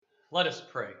Let us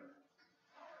pray.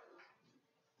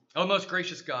 O most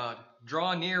gracious God,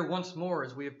 draw near once more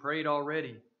as we have prayed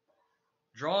already.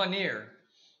 Draw near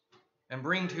and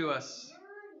bring to us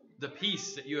the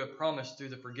peace that you have promised through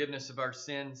the forgiveness of our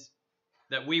sins,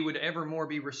 that we would evermore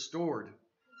be restored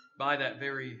by that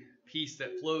very peace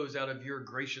that flows out of your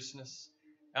graciousness,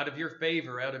 out of your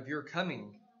favor, out of your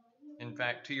coming, in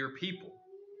fact, to your people.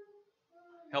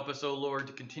 Help us, O Lord,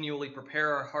 to continually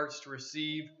prepare our hearts to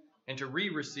receive and to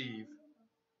re-receive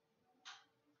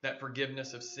that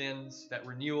forgiveness of sins, that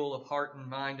renewal of heart and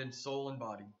mind and soul and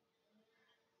body,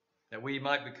 that we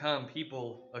might become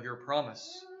people of your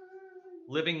promise,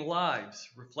 living lives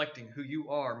reflecting who you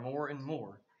are more and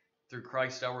more through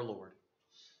Christ our Lord.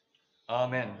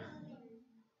 Amen.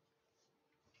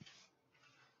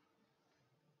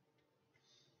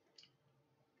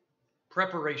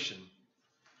 Preparation.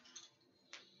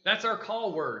 That's our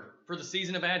call word for the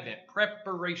season of Advent,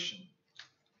 preparation.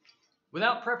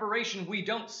 Without preparation, we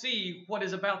don't see what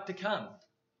is about to come.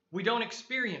 We don't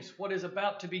experience what is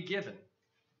about to be given.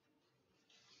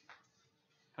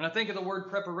 When I think of the word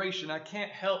preparation, I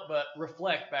can't help but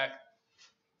reflect back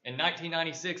in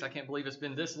 1996. I can't believe it's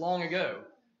been this long ago,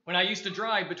 when I used to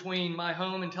drive between my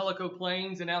home in Tellico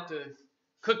Plains and out to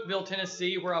Cookeville,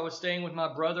 Tennessee, where I was staying with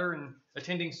my brother and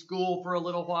attending school for a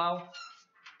little while.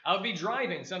 I would be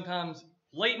driving sometimes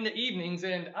late in the evenings,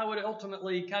 and I would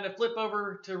ultimately kind of flip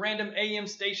over to random AM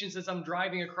stations as I'm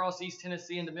driving across East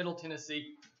Tennessee into Middle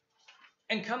Tennessee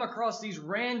and come across these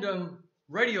random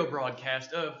radio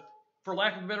broadcasts of, for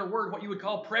lack of a better word, what you would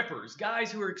call preppers,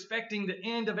 guys who are expecting the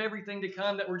end of everything to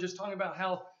come, that were just talking about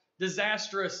how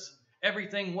disastrous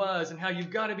everything was and how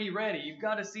you've got to be ready. You've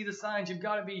got to see the signs. You've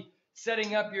got to be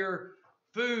setting up your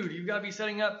food. You've got to be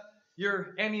setting up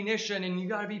your ammunition, and you've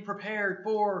got to be prepared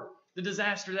for the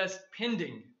disaster that's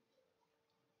pending.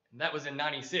 And that was in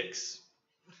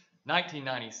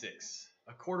 1996,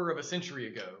 a quarter of a century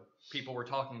ago, people were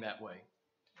talking that way.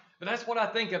 But that's what I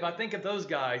think of. I think of those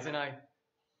guys, and I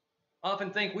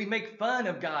often think we make fun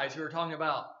of guys who are talking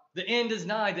about the end is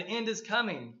nigh, the end is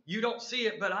coming. You don't see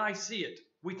it, but I see it.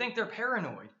 We think they're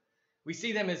paranoid. We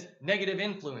see them as negative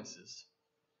influences.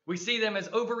 We see them as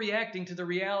overreacting to the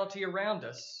reality around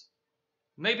us.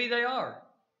 Maybe they are.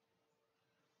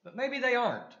 But maybe they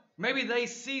aren't. Maybe they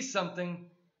see something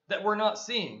that we're not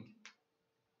seeing.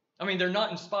 I mean, they're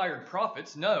not inspired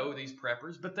prophets, no, these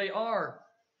preppers, but they are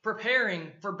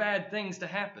preparing for bad things to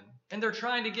happen. And they're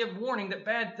trying to give warning that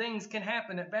bad things can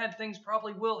happen, that bad things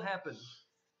probably will happen.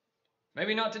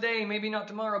 Maybe not today, maybe not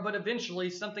tomorrow, but eventually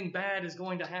something bad is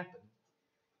going to happen.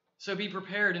 So be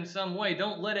prepared in some way.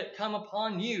 Don't let it come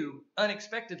upon you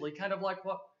unexpectedly, kind of like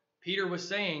what Peter was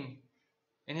saying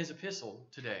in his epistle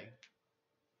today.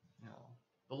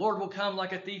 The Lord will come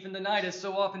like a thief in the night, as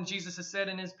so often Jesus has said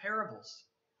in his parables.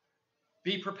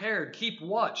 Be prepared. Keep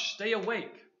watch. Stay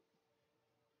awake.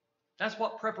 That's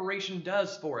what preparation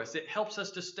does for us. It helps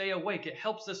us to stay awake. It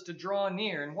helps us to draw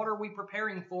near. And what are we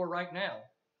preparing for right now?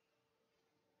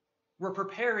 We're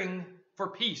preparing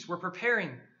for peace. We're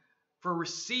preparing for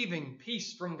receiving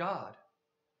peace from God.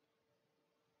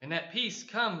 And that peace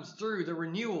comes through the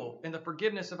renewal and the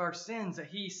forgiveness of our sins that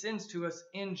he sends to us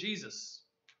in Jesus.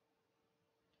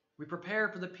 We prepare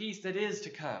for the peace that is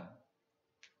to come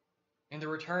in the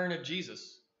return of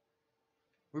Jesus.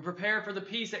 We prepare for the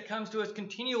peace that comes to us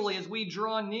continually as we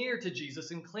draw near to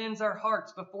Jesus and cleanse our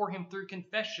hearts before him through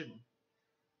confession,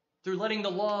 through letting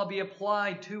the law be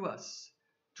applied to us,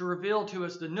 to reveal to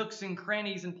us the nooks and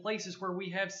crannies and places where we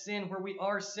have sin, where we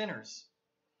are sinners.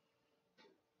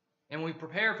 And we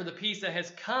prepare for the peace that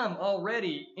has come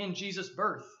already in Jesus'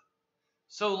 birth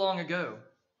so long ago.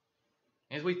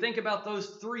 As we think about those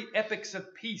three epics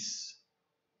of peace,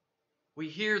 we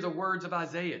hear the words of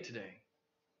Isaiah today.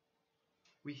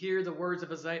 We hear the words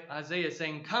of Isaiah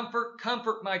saying, "Comfort,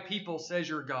 comfort my people, says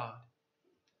your God.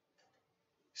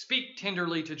 Speak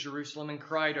tenderly to Jerusalem and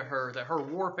cry to her that her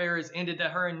warfare is ended,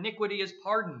 that her iniquity is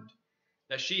pardoned,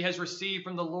 that she has received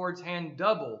from the Lord's hand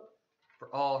double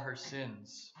for all her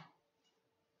sins."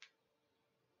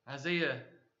 Isaiah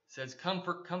says,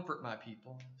 "Comfort, comfort my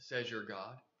people, says your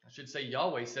God." I should say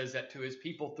Yahweh says that to his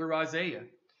people through Isaiah.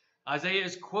 Isaiah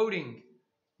is quoting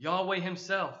Yahweh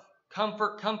himself.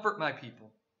 Comfort, comfort my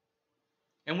people.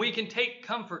 And we can take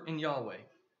comfort in Yahweh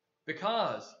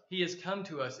because he has come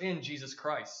to us in Jesus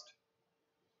Christ.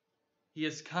 He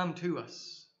has come to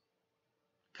us.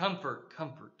 Comfort,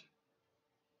 comfort.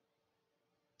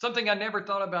 Something I never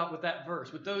thought about with that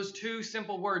verse, with those two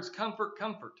simple words, comfort,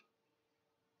 comfort,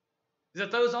 is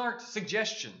that those aren't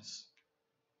suggestions.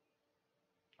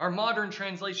 Our modern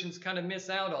translations kind of miss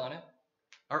out on it.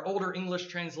 Our older English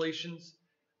translations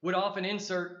would often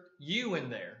insert you in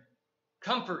there.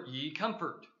 Comfort ye,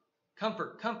 comfort,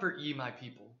 comfort ye, my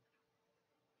people.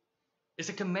 It's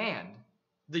a command.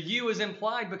 The you is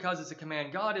implied because it's a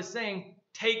command. God is saying,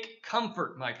 take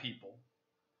comfort, my people.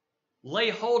 Lay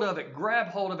hold of it, grab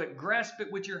hold of it, grasp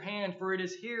it with your hand, for it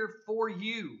is here for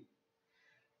you.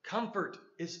 Comfort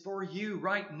is for you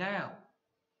right now.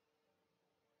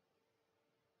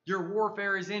 Your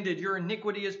warfare is ended. Your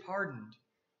iniquity is pardoned.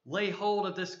 Lay hold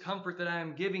of this comfort that I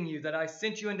am giving you, that I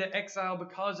sent you into exile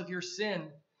because of your sin,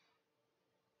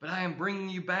 but I am bringing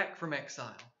you back from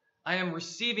exile. I am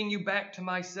receiving you back to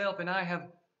myself, and I have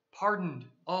pardoned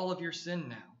all of your sin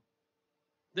now.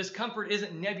 This comfort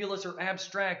isn't nebulous or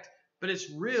abstract, but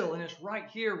it's real, and it's right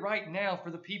here, right now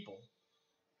for the people.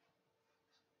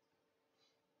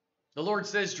 The Lord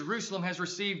says Jerusalem has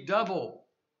received double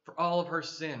for all of her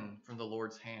sin from the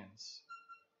Lord's hands.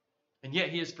 And yet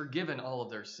he has forgiven all of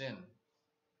their sin.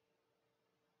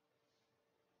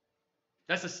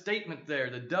 That's a statement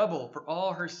there, the double for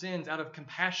all her sins out of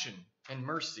compassion and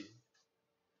mercy,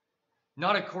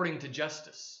 not according to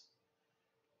justice.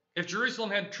 If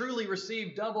Jerusalem had truly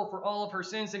received double for all of her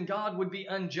sins, then God would be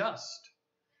unjust.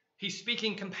 He's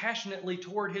speaking compassionately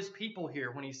toward his people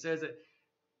here when he says that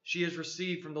she has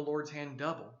received from the Lord's hand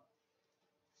double.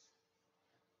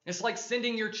 It's like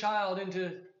sending your child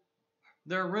into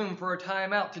their room for a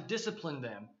timeout to discipline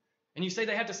them. And you say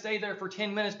they have to stay there for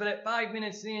 10 minutes, but at 5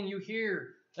 minutes in, you hear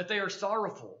that they are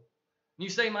sorrowful. And you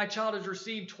say, my child has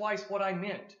received twice what I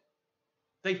meant.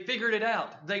 They figured it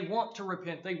out. They want to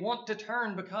repent. They want to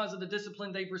turn because of the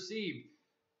discipline they've received.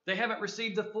 They haven't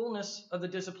received the fullness of the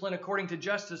discipline according to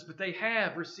justice, but they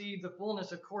have received the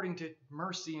fullness according to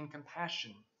mercy and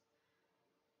compassion.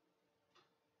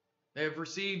 They have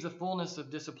received the fullness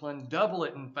of discipline, double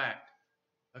it in fact,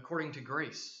 according to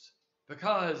grace,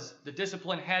 because the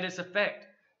discipline had its effect.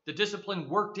 The discipline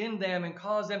worked in them and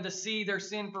caused them to see their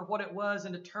sin for what it was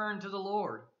and to turn to the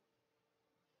Lord.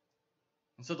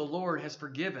 And so the Lord has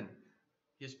forgiven.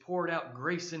 He has poured out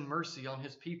grace and mercy on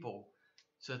his people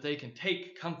so that they can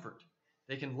take comfort.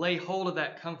 They can lay hold of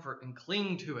that comfort and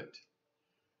cling to it.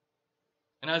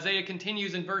 And Isaiah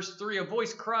continues in verse 3, a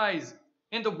voice cries,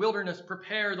 in the wilderness,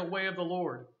 prepare the way of the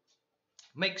Lord.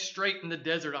 Make straight in the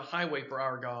desert a highway for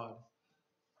our God.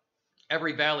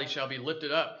 Every valley shall be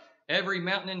lifted up, every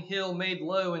mountain and hill made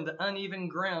low, and the uneven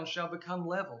ground shall become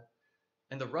level,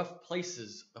 and the rough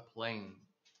places a plain.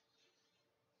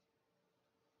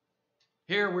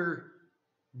 Here we're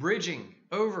bridging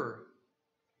over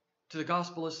to the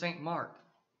Gospel of St. Mark,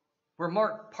 where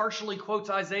Mark partially quotes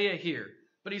Isaiah here,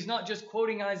 but he's not just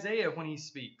quoting Isaiah when he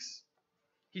speaks.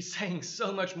 He's saying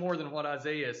so much more than what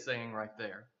Isaiah is saying right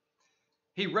there.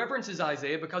 He references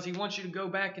Isaiah because he wants you to go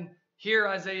back and hear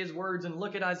Isaiah's words and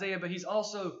look at Isaiah, but he's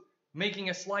also making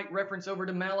a slight reference over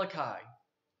to Malachi.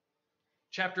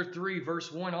 Chapter 3, verse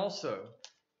 1 also,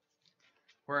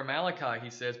 where in Malachi he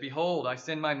says, behold, I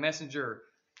send my messenger,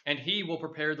 and he will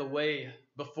prepare the way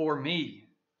before me.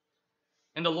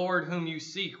 And the Lord whom you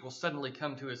seek will suddenly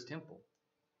come to his temple.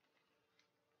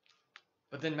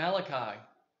 But then Malachi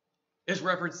is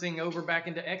referencing over back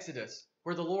into Exodus,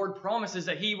 where the Lord promises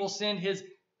that he will send his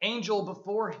angel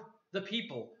before the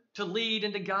people to lead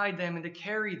and to guide them and to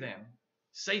carry them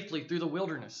safely through the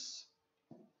wilderness.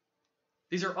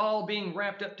 These are all being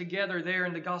wrapped up together there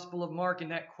in the Gospel of Mark in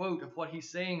that quote of what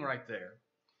he's saying right there.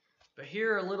 But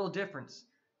here a little difference.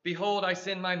 Behold, I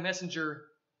send my messenger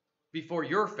before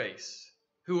your face,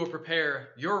 who will prepare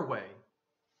your way.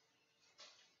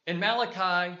 In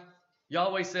Malachi,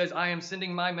 Yahweh says, I am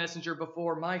sending my messenger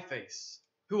before my face,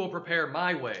 who will prepare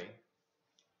my way.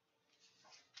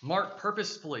 Mark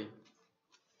purposefully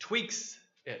tweaks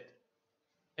it,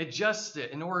 adjusts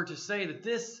it in order to say that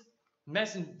this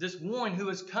one who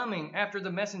is coming after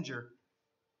the messenger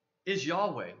is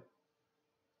Yahweh.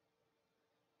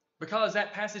 Because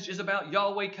that passage is about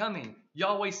Yahweh coming,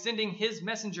 Yahweh sending his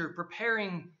messenger,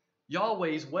 preparing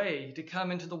Yahweh's way to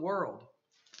come into the world.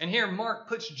 And here Mark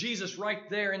puts Jesus right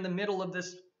there in the middle of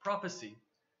this prophecy.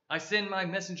 I send my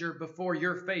messenger before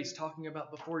your face, talking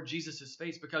about before Jesus'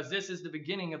 face, because this is the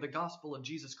beginning of the gospel of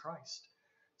Jesus Christ.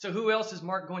 So who else is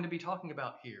Mark going to be talking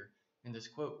about here in this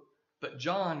quote? But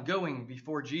John going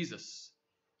before Jesus,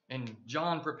 and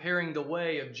John preparing the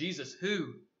way of Jesus,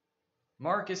 who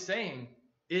Mark is saying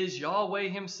is Yahweh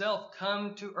himself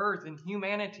come to earth in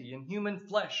humanity, in human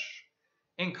flesh,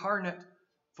 incarnate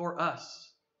for us.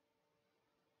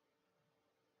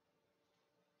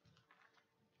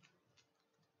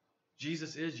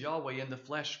 Jesus is Yahweh in the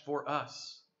flesh for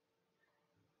us.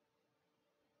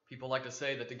 People like to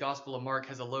say that the Gospel of Mark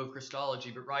has a low Christology,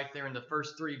 but right there in the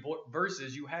first three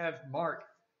verses, you have Mark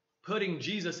putting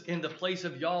Jesus in the place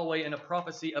of Yahweh in a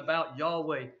prophecy about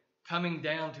Yahweh coming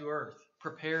down to earth,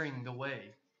 preparing the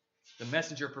way. The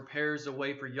messenger prepares the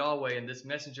way for Yahweh, and this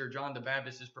messenger, John the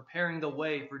Baptist, is preparing the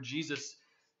way for Jesus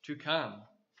to come.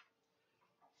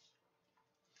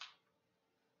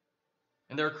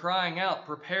 And they're crying out,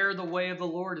 prepare the way of the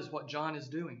Lord, is what John is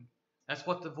doing. That's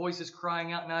what the voice is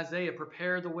crying out in Isaiah,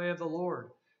 prepare the way of the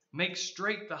Lord. Make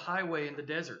straight the highway in the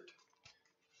desert.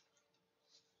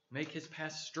 Make his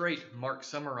path straight, Mark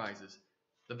summarizes.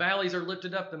 The valleys are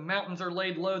lifted up, the mountains are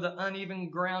laid low, the uneven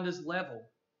ground is level.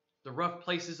 The rough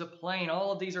places of plain.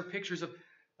 All of these are pictures of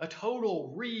a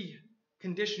total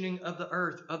reconditioning of the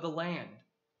earth, of the land.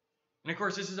 And of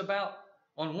course, this is about,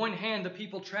 on one hand, the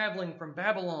people traveling from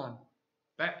Babylon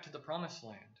back to the promised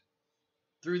land,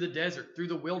 through the desert, through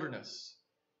the wilderness.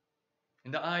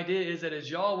 And the idea is that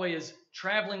as Yahweh is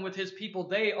traveling with his people,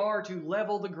 they are to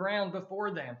level the ground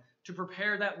before them, to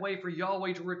prepare that way for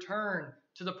Yahweh to return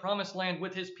to the promised land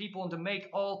with his people and to make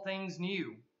all things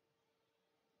new.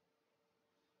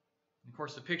 Of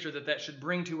course, the picture that should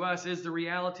bring to us is the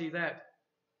reality that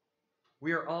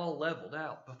we are all leveled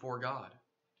out before God.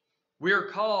 We are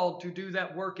called to do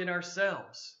that work in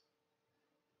ourselves.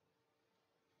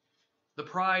 The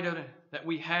pride that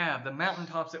we have, the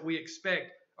mountaintops that we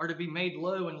expect, are to be made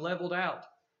low and leveled out.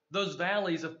 Those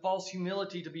valleys of false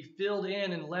humility to be filled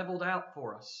in and leveled out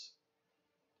for us.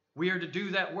 We are to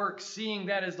do that work, seeing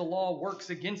that as the law works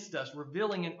against us,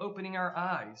 revealing and opening our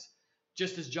eyes,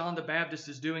 just as John the Baptist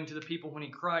is doing to the people when he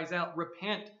cries out,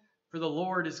 repent, for the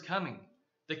Lord is coming.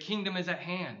 The kingdom is at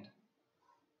hand.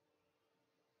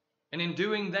 And in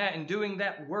doing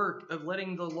that work of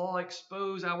letting the law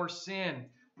expose our sin,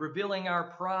 revealing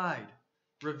our pride,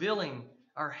 revealing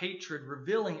our hatred,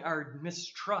 revealing our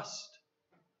mistrust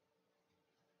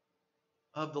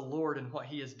of the Lord and what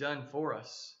he has done for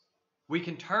us, we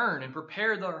can turn and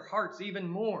prepare our hearts even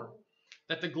more,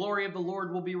 that the glory of the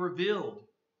Lord will be revealed,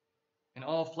 and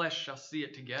all flesh shall see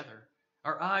it together.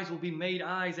 Our eyes will be made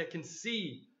eyes that can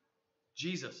see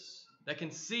Jesus, that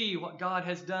can see what God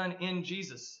has done in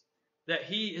Jesus, that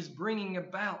he is bringing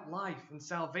about life and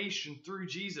salvation through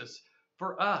Jesus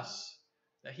for us,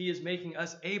 that he is making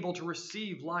us able to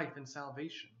receive life and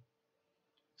salvation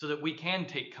so that we can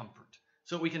take comfort,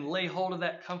 so that we can lay hold of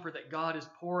that comfort that God is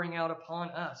pouring out upon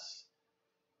us.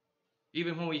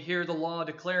 Even when we hear the law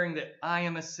declaring that I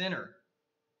am a sinner,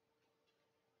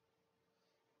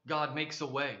 God makes a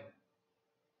way.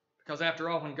 Because after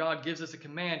all, when God gives us a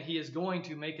command, he is going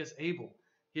to make us able.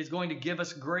 He is going to give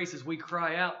us grace as we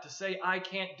cry out to say, I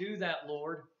can't do that,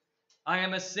 Lord. I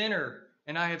am a sinner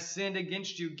and I have sinned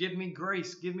against you. Give me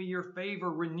grace. Give me your favor.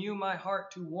 Renew my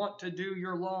heart to want to do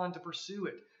your law and to pursue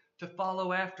it, to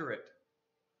follow after it.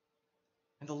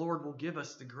 And the Lord will give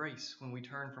us the grace when we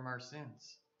turn from our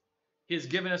sins. He has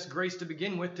given us grace to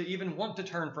begin with to even want to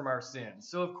turn from our sins.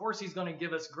 So of course he's going to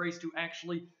give us grace to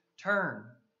actually turn.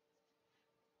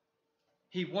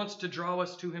 He wants to draw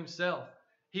us to himself.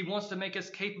 He wants to make us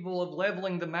capable of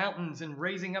leveling the mountains and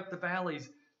raising up the valleys,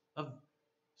 of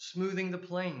smoothing the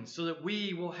plains, so that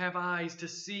we will have eyes to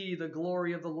see the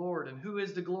glory of the Lord. And who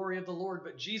is the glory of the Lord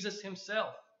but Jesus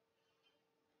himself?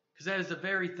 Because that is the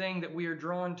very thing that we are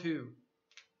drawn to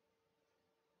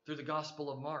through the Gospel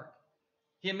of Mark.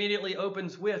 He immediately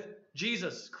opens with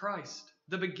Jesus Christ,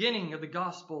 the beginning of the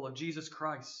gospel of Jesus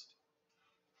Christ,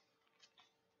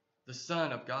 the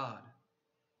Son of God.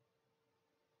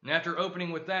 And after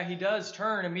opening with that, he does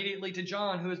turn immediately to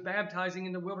John, who is baptizing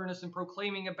in the wilderness and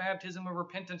proclaiming a baptism of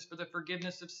repentance for the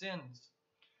forgiveness of sins.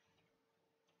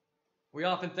 We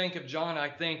often think of John, I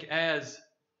think, as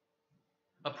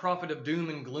a prophet of doom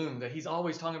and gloom, that he's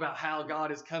always talking about how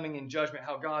God is coming in judgment,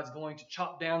 how God's going to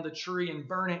chop down the tree and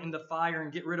burn it in the fire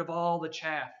and get rid of all the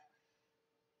chaff.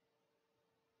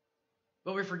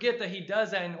 But we forget that he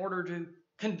does that in order to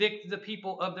convict the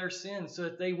people of their sins so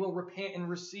that they will repent and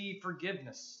receive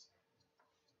forgiveness.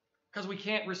 Because we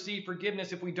can't receive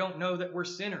forgiveness if we don't know that we're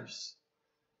sinners.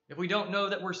 If we don't know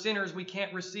that we're sinners, we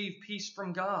can't receive peace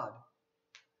from God.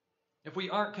 If we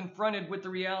aren't confronted with the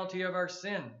reality of our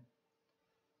sin.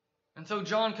 And so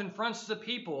John confronts the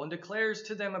people and declares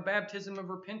to them a baptism of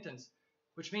repentance,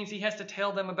 which means he has to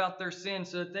tell them about their sins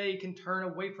so that they can turn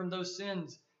away from those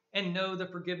sins and know the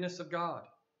forgiveness of God,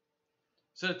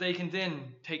 so that they can then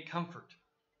take comfort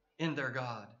in their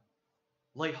God,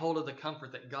 lay hold of the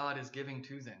comfort that God is giving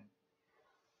to them.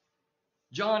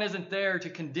 John isn't there to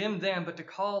condemn them, but to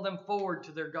call them forward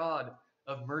to their God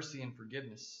of mercy and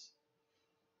forgiveness.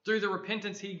 Through the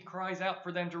repentance he cries out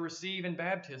for them to receive in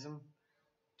baptism,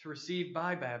 to receive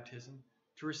by baptism,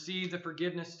 to receive the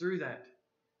forgiveness through that.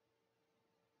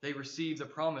 They receive the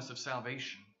promise of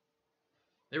salvation.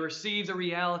 They receive the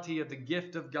reality of the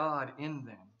gift of God in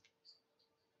them.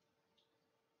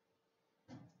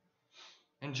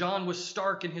 And John was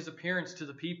stark in his appearance to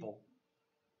the people.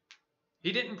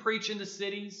 He didn't preach in the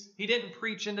cities. He didn't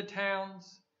preach in the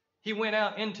towns. He went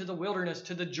out into the wilderness,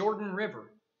 to the Jordan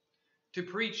River, to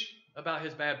preach about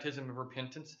his baptism of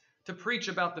repentance, to preach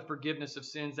about the forgiveness of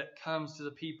sins that comes to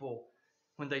the people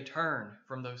when they turn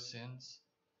from those sins.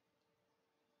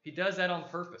 He does that on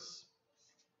purpose.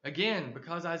 Again,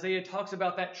 because Isaiah talks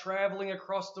about that traveling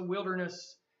across the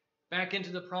wilderness back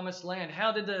into the promised land.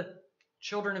 How did the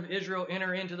children of Israel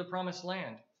enter into the promised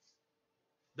land?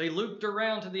 They looped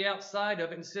around to the outside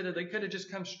of it instead of, they could have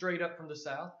just come straight up from the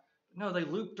south. No, they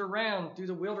looped around through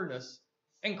the wilderness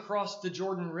and crossed the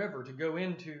Jordan River to go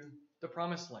into the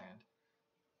promised land.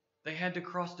 They had to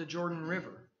cross the Jordan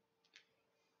River.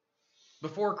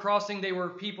 Before crossing, they were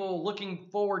people looking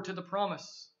forward to the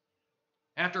promise.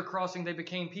 After crossing, they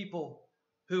became people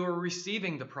who were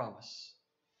receiving the promise.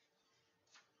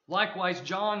 Likewise,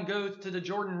 John goes to the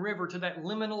Jordan River, to that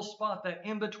liminal spot, that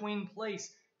in-between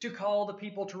place, to call the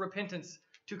people to repentance,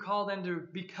 to call them to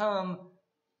become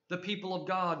the people of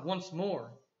God once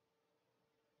more.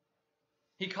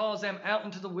 He calls them out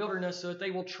into the wilderness so that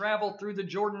they will travel through the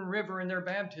Jordan River in their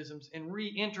baptisms and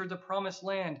re-enter the promised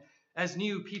land as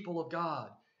new people of God,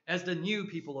 as the new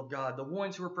people of God, the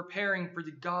ones who are preparing for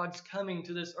the God's coming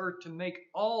to this earth to make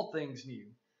all things new.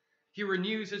 He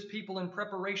renews his people in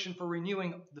preparation for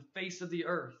renewing the face of the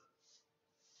earth.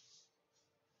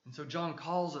 And so John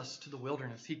calls us to the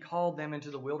wilderness. He called them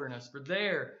into the wilderness, for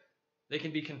there they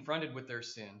can be confronted with their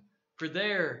sin. For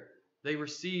there they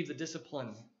receive the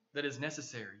discipline that is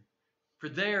necessary. For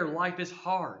there life is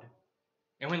hard.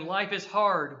 And when life is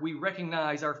hard, we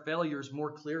recognize our failures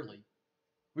more clearly.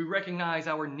 We recognize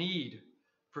our need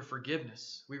for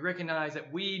forgiveness. We recognize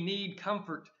that we need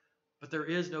comfort, but there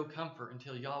is no comfort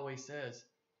until Yahweh says,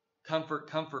 "Comfort,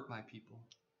 comfort my people.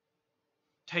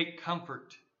 Take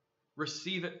comfort.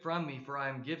 Receive it from me, for I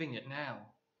am giving it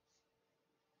now."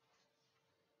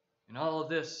 And all of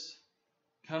this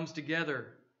comes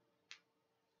together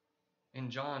in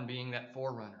John being that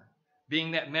forerunner,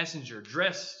 being that messenger,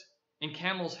 dressed in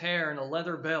camel's hair and a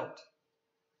leather belt,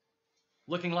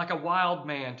 looking like a wild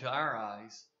man to our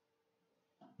eyes,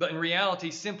 but in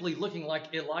reality simply looking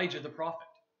like Elijah the prophet.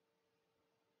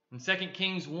 In 2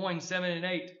 Kings 1, 7 and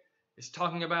 8, it's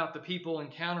talking about the people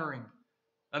encountering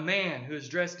a man who is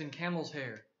dressed in camel's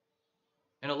hair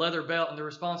and a leather belt, and the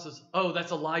response is, "Oh,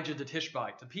 that's Elijah the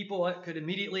Tishbite." The people could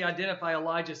immediately identify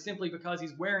Elijah simply because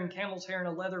he's wearing camel's hair and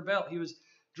a leather belt. He was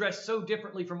dressed so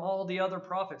differently from all the other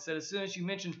prophets that as soon as you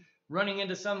mentioned running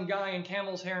into some guy in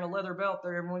camel's hair and a leather belt,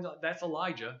 there everyone's like, "That's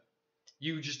Elijah.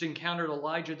 You just encountered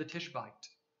Elijah the Tishbite."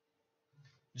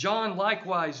 John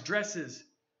likewise dresses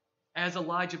as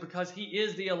Elijah because he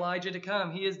is the Elijah to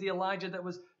come. He is the Elijah that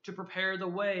was to prepare the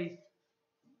way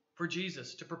for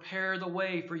Jesus, to prepare the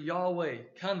way for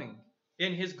Yahweh coming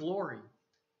in his glory,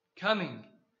 coming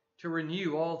to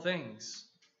renew all things.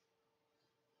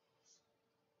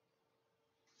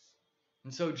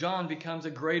 And so John becomes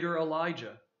a greater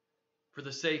Elijah for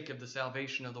the sake of the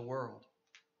salvation of the world,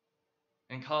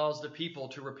 and calls the people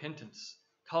to repentance,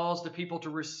 calls the people to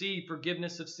receive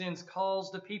forgiveness of sins,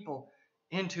 calls the people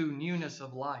into newness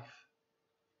of life.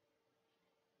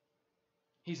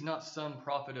 He's not some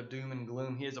prophet of doom and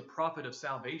gloom. He is a prophet of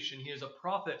salvation. He is a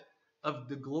prophet of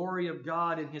the glory of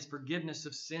God and his forgiveness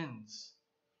of sins.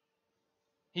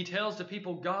 He tells the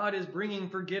people, God is bringing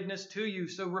forgiveness to you,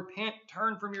 so repent,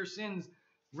 turn from your sins,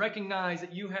 recognize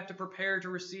that you have to prepare to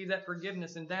receive that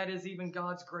forgiveness, and that is even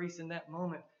God's grace in that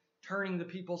moment, turning the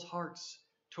people's hearts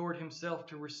toward himself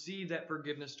to receive that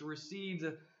forgiveness, to receive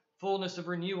the fullness of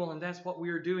renewal, and that's what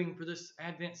we are doing for this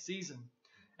Advent season.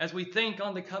 As we think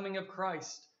on the coming of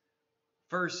Christ,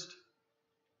 first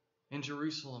in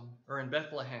Jerusalem or in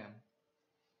Bethlehem,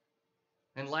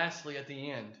 and lastly at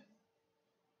the end,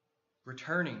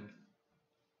 returning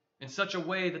in such a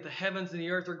way that the heavens and the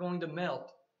earth are going to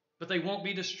melt, but they won't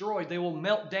be destroyed. They will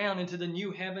melt down into the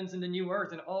new heavens and the new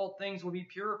earth, and all things will be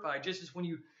purified. Just as when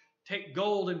you take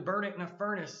gold and burn it in a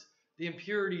furnace, the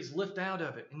impurities lift out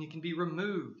of it and it can be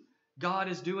removed. God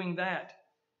is doing that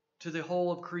to the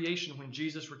whole of creation when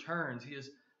Jesus returns. He is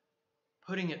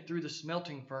putting it through the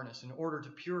smelting furnace in order to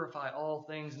purify all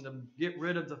things and to get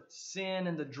rid of the sin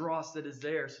and the dross that is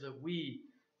there so that we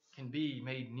can be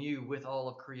made new with all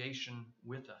of creation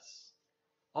with us.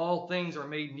 All things are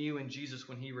made new in Jesus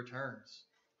when he returns.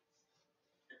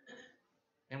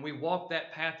 And we walk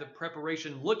that path of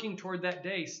preparation, looking toward that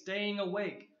day, staying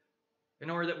awake in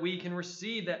order that we can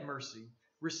receive that mercy,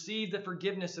 receive the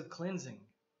forgiveness of cleansing.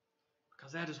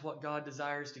 because that is what God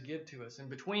desires to give to us. And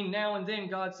between now and then,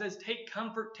 God says, take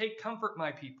comfort,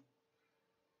 my people,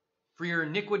 for your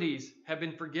iniquities have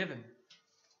been forgiven.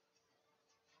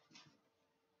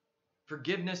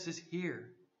 Forgiveness is here.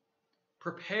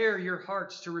 Prepare your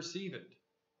hearts to receive it.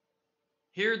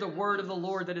 Hear the word of the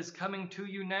Lord that is coming to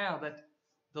you now, that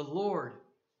the Lord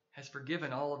has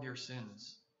forgiven all of your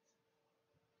sins.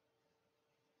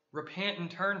 Repent and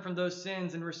turn from those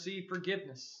sins and receive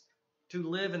forgiveness, to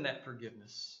live in that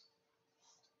forgiveness.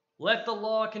 Let the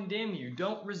law condemn you.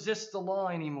 Don't resist the law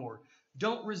anymore.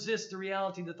 Don't resist the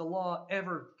reality that the law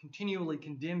ever continually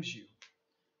condemns you.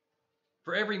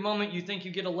 For every moment you think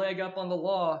you get a leg up on the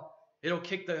law, it'll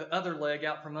kick the other leg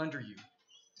out from under you,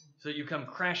 so that you come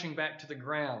crashing back to the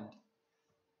ground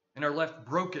and are left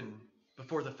broken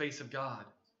before the face of God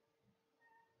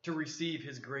to receive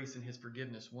His grace and His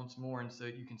forgiveness once more, and so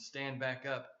that you can stand back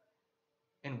up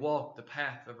and walk the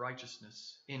path of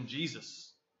righteousness in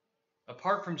Jesus.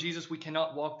 Apart from Jesus, we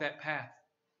cannot walk that path,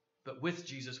 but with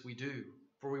Jesus we do,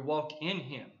 for we walk in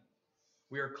Him.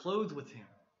 We are clothed with Him,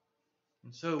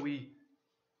 and so we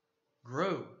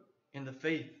grow in the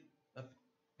faith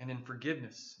and in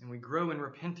forgiveness, and we grow in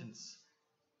repentance,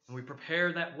 and we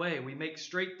prepare that way. We make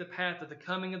straight the path of the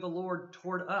coming of the Lord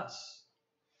toward us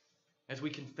as we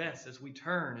confess, as we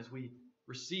turn, as we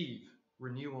receive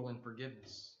renewal and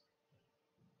forgiveness.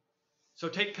 So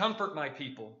take comfort, my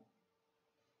people.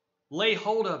 Lay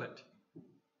hold of it.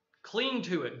 Cling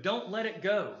to it. Don't let it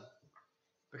go,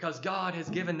 because God has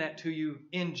given that to you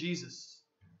in Jesus.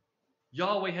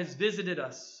 Yahweh has visited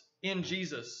us in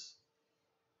Jesus.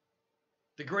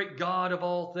 The great God of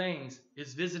all things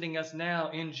is visiting us now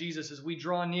in Jesus as we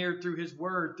draw near through His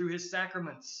word, through His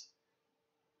sacraments,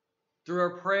 through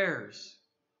our prayers.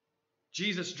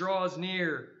 Jesus draws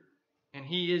near, and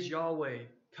He is Yahweh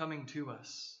coming to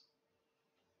us.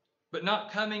 But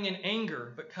not coming in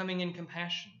anger, but coming in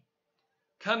compassion.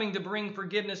 Coming to bring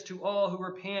forgiveness to all who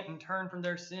repent and turn from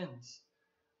their sins.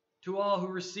 To all who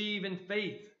receive in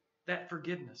faith that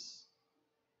forgiveness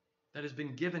that has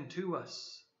been given to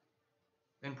us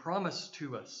and promised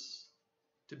to us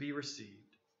to be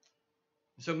received.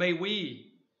 So may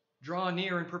we draw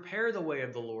near and prepare the way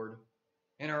of the Lord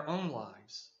in our own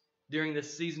lives during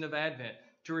this season of Advent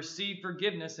to receive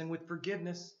forgiveness, and with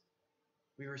forgiveness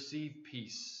we receive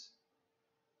peace.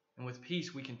 And with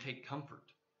peace we can take comfort.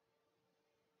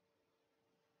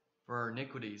 For our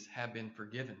iniquities have been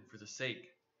forgiven for the sake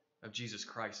of Jesus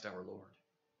Christ our Lord.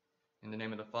 In the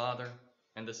name of the Father,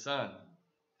 and the Son,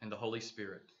 and the Holy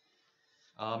Spirit.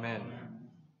 Amen. Amen.